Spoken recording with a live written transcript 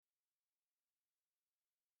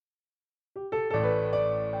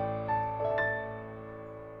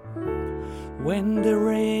When the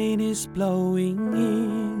rain is blowing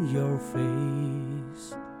in your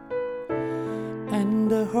face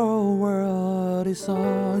and the whole world is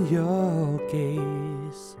on your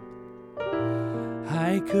case,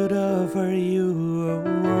 I could offer you a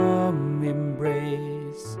warm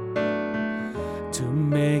embrace to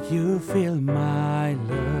make you feel my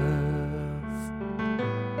love.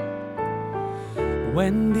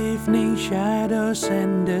 When the evening shadows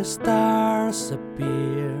and the stars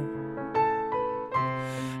appear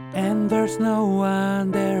and there's no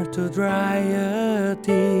one there to dry your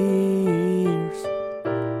tears,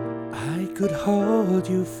 I could hold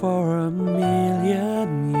you for a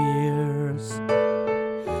million years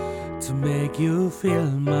to make you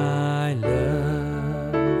feel my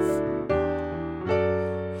love.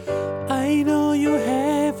 I know you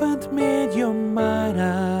haven't made your mind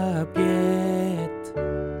up yet,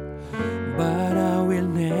 but I will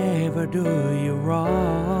never do you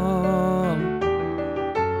wrong.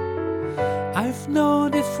 I've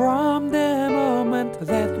known it from the moment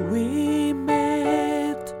that we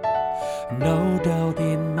met. No doubt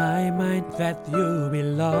in my mind that you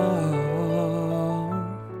belong.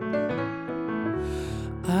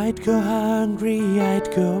 I'd go hungry, I'd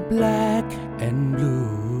go black and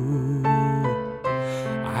blue,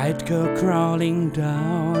 I'd go crawling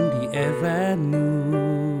down the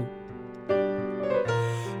avenue.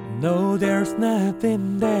 No, there's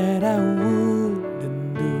nothing that I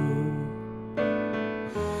wouldn't do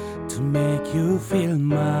to make you feel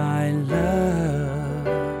my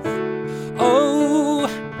love. Oh,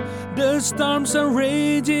 the storms are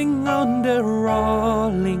raging on the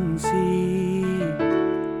rolling sea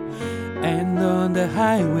and on the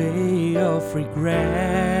highway of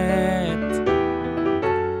regret.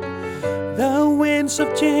 The winds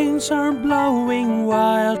of change are blowing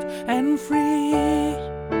wild and free.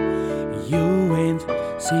 You ain't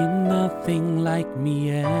seen nothing like me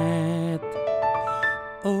yet.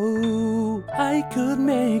 Oh, I could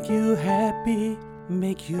make you happy,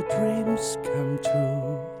 make your dreams come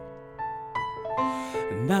true.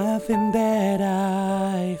 Nothing that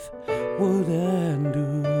I wouldn't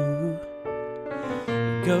do.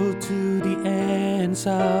 Go to the ends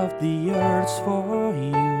of the earth for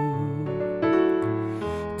you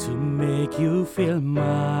to make you feel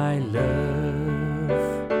my love.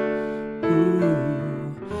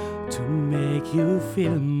 Ooh, to make you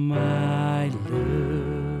feel my love.